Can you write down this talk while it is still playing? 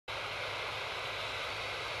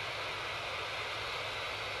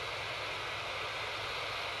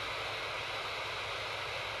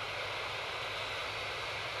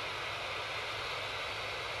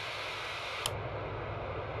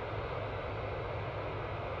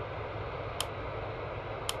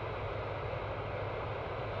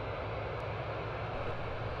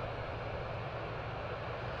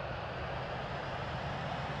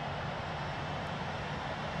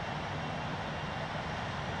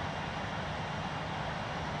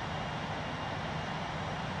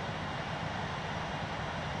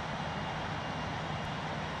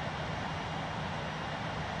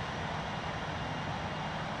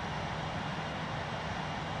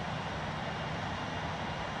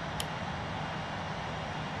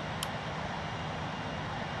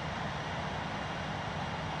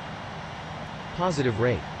positive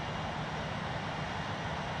rate.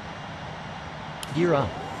 Gear up.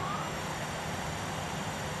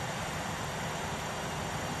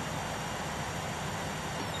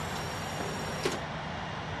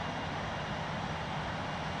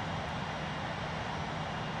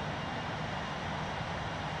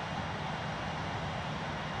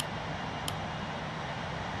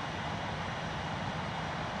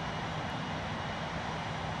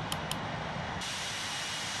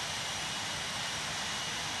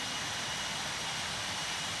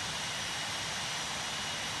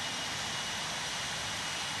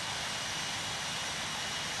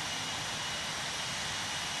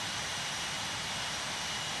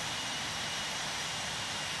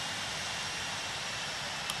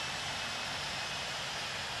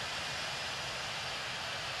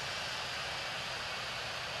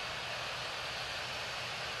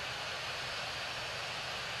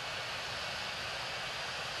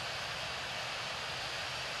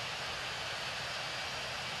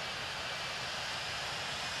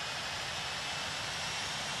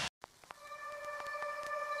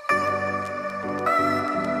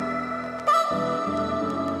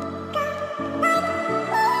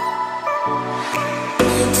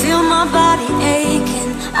 Feel my body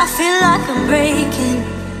aching, I feel like I'm breaking,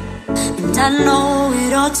 and I know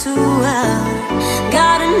it all too well.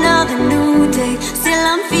 Got another new day, still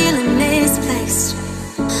I'm feeling misplaced.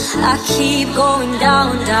 I keep going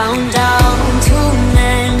down, down, down. Too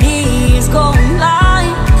many years going by,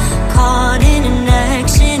 caught in an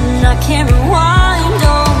action I can't rewind.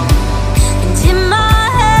 Oh, and in my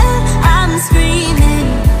head I'm screaming,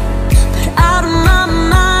 but out of my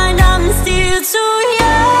mind I'm still too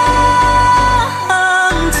young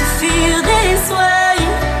to feel this way.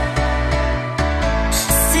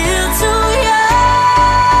 Still too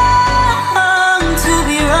young to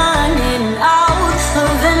be running out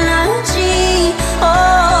of energy.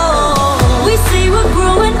 Oh, we say we're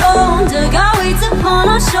growing older, got weights upon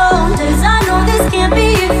our shoulders. I know this can't be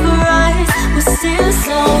it for us, we're still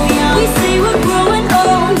so young. We say we're growing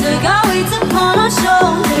older, got weights upon our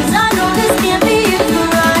shoulders. I know this can't be it for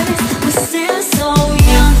us, we're still so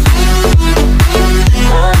young.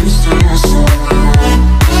 I'm still so young.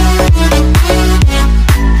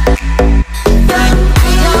 Young,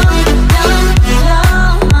 young, young,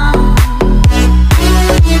 young.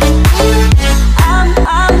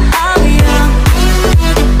 I'm young.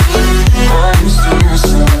 I'm still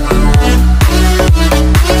so young.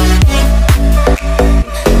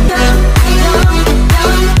 Young, young,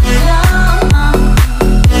 young, young.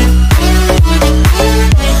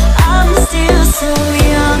 I'm still so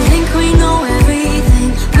young. Think we know everything,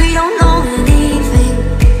 we don't know anything.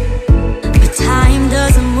 But time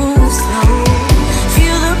doesn't move slow.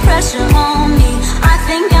 Feel the pressure on me, I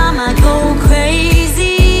think I might go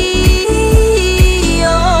crazy.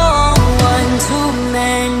 Oh, one too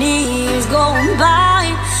many years going by,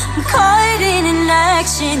 I'm caught in an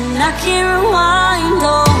action I can't rewind.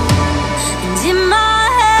 Oh, and in my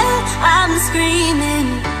head I'm screaming,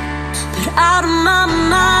 but out of my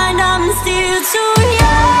mind I'm still too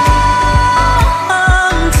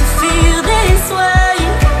young to feel this way.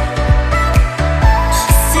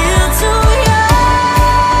 Still too young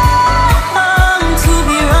to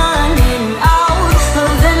be running out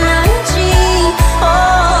of energy. Oh,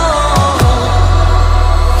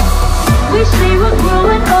 we say we're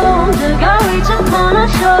growing older, got weights upon our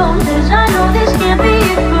shoulders. I know this can't be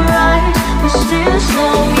it for us, we're still so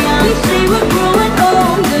young. We say we're growing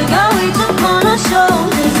older, got weights upon our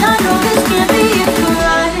shoulders. I know this can't be it for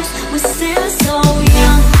us, we're still so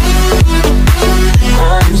young.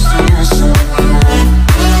 I'm still so young.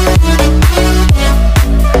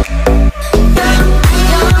 Young,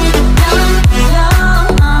 young, young, young.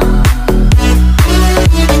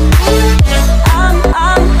 I'm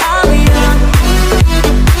young.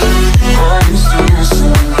 I'm still so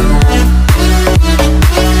young.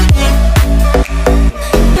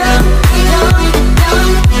 Young, young, young,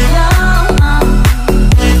 young.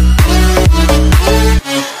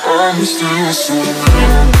 I'm still so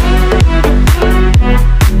young.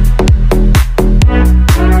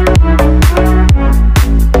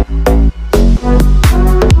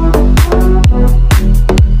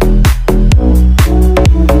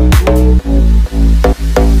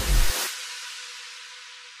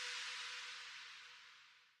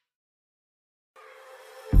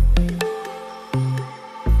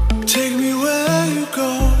 Take me where you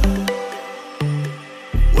go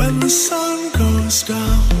when the sun goes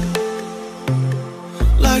down,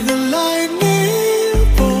 like a lightning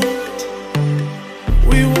bolt.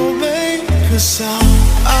 We will make a sound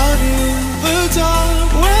out in the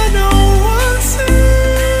dark where no one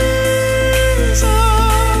sees.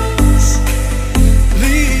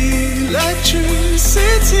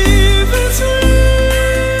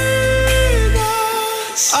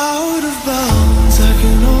 Out of bounds, I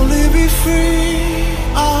can only be free.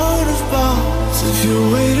 Out of bounds, if you're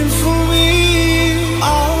waiting for me.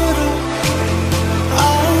 Out of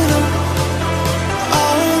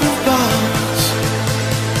bounds.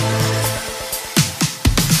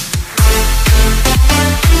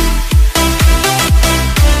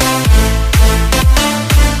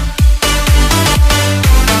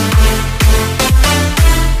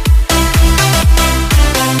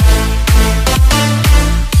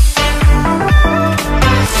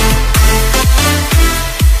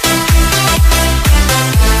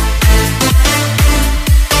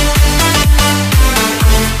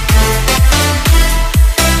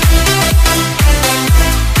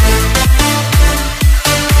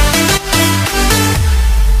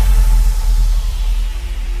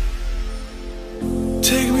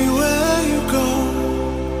 Take me where you go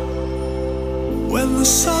when the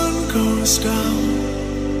sun goes down.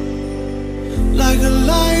 Like a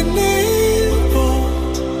lightning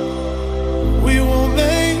bolt, we won't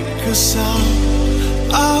make a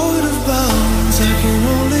sound. Out of bounds, I can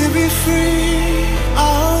only be free.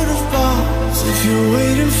 Out of bounds, if you're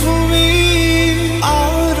waiting for me.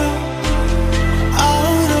 Out of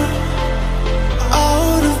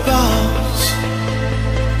bounds.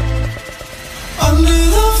 Under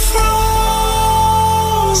the frozen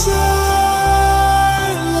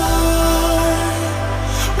light,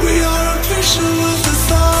 we are a picture of the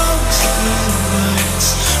 1,000 nights.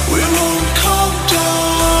 We won't come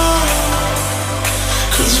down,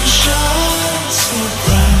 'cause we shine so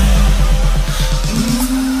bright.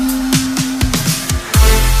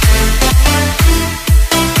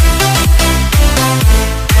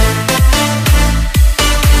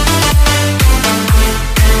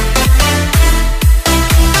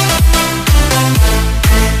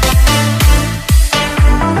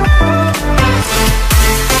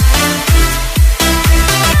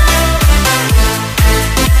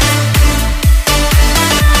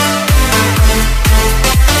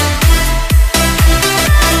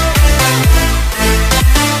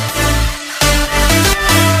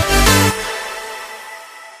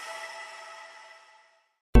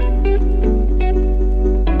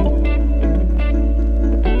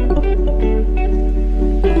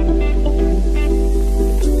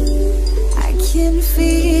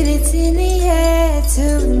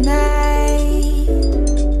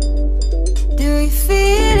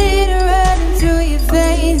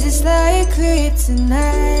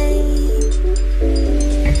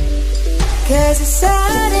 Cause the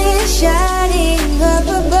sun is shining up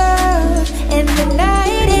above, and the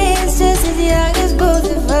night is just as young as both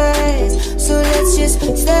of us. So let's just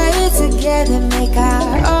stay together, make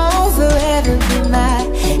our own forever. Be my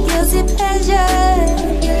guilty pleasure.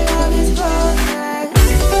 Your love is both mine.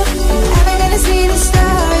 Am I gonna see the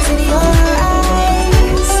stars in your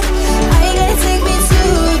eyes? Are you gonna take me to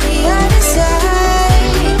the other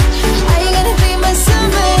side? Are you gonna be my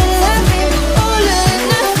summer loving, all or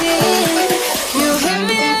nothing? You hit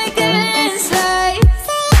me like a landslide.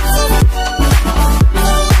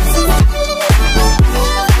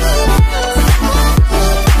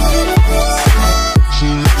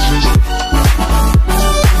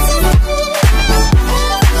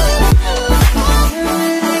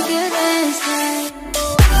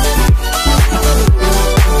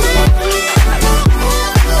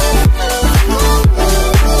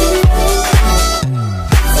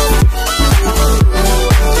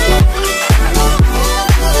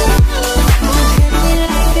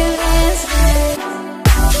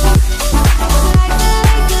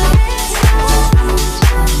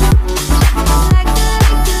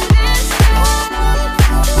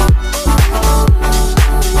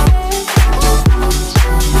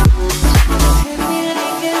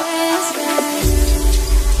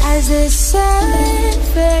 As the sun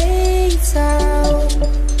fades out,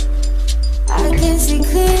 I can see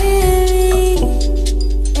clearly,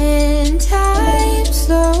 and time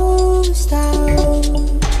slows down.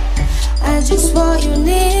 I just want you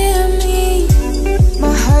near me.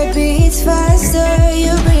 My heart beats faster,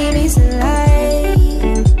 you bring me to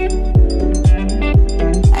life.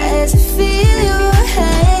 As I feel your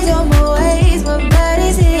hands on my waist, my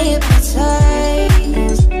body's hypnotized.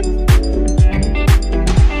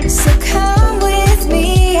 So come with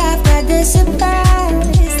me, I've got the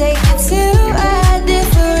surprise. Take you to a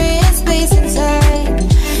different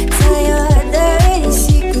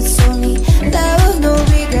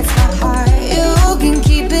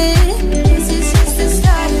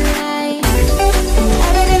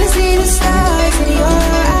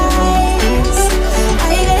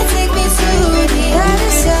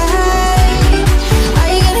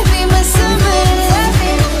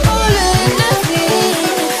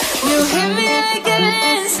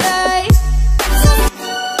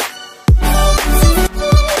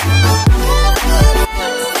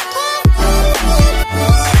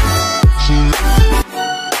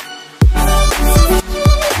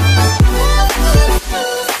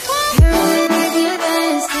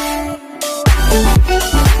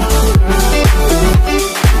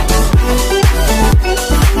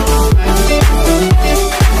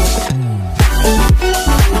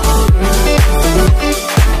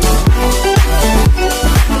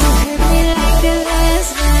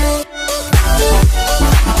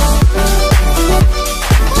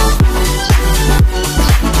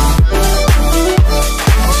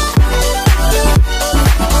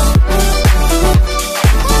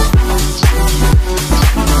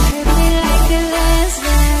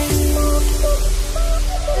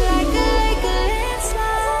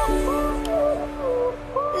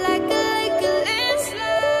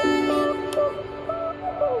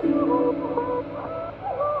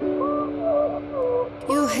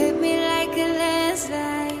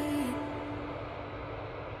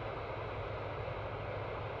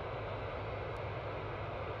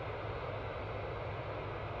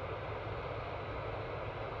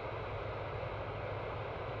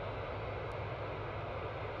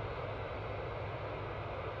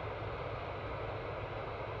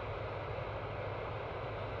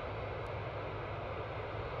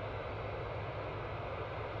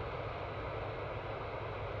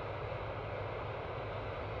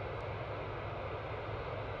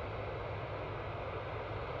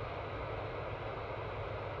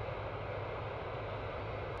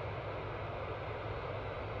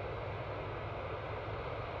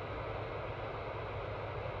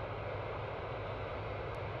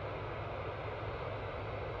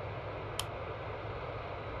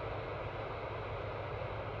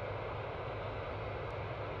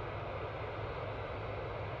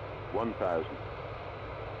 1,000.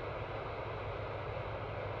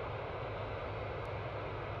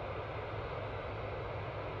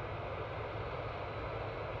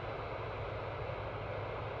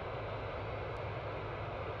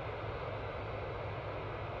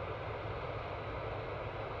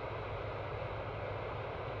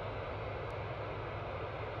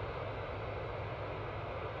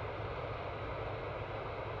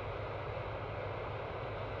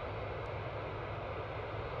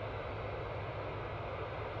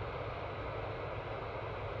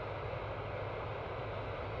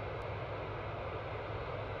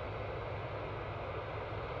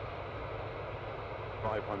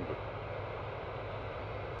 500.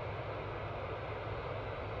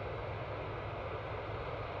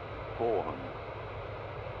 400.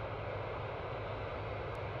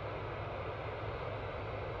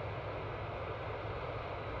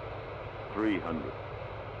 300.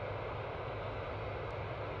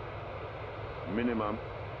 Minimum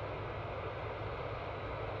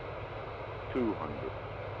 200.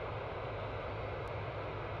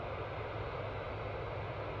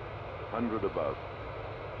 100 above.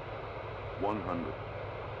 100.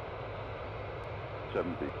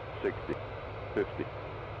 70, 60, 50,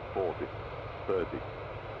 40, 30,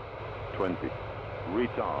 20.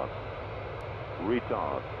 Retard.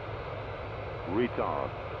 Retard. Retard.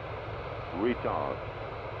 Retard.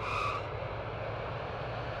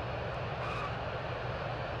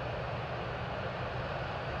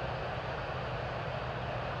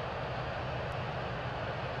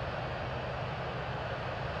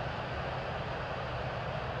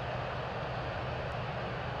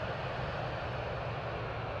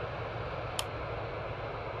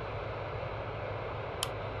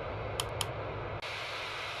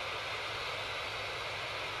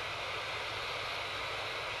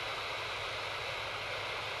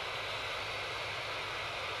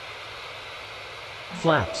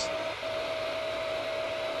 Flaps.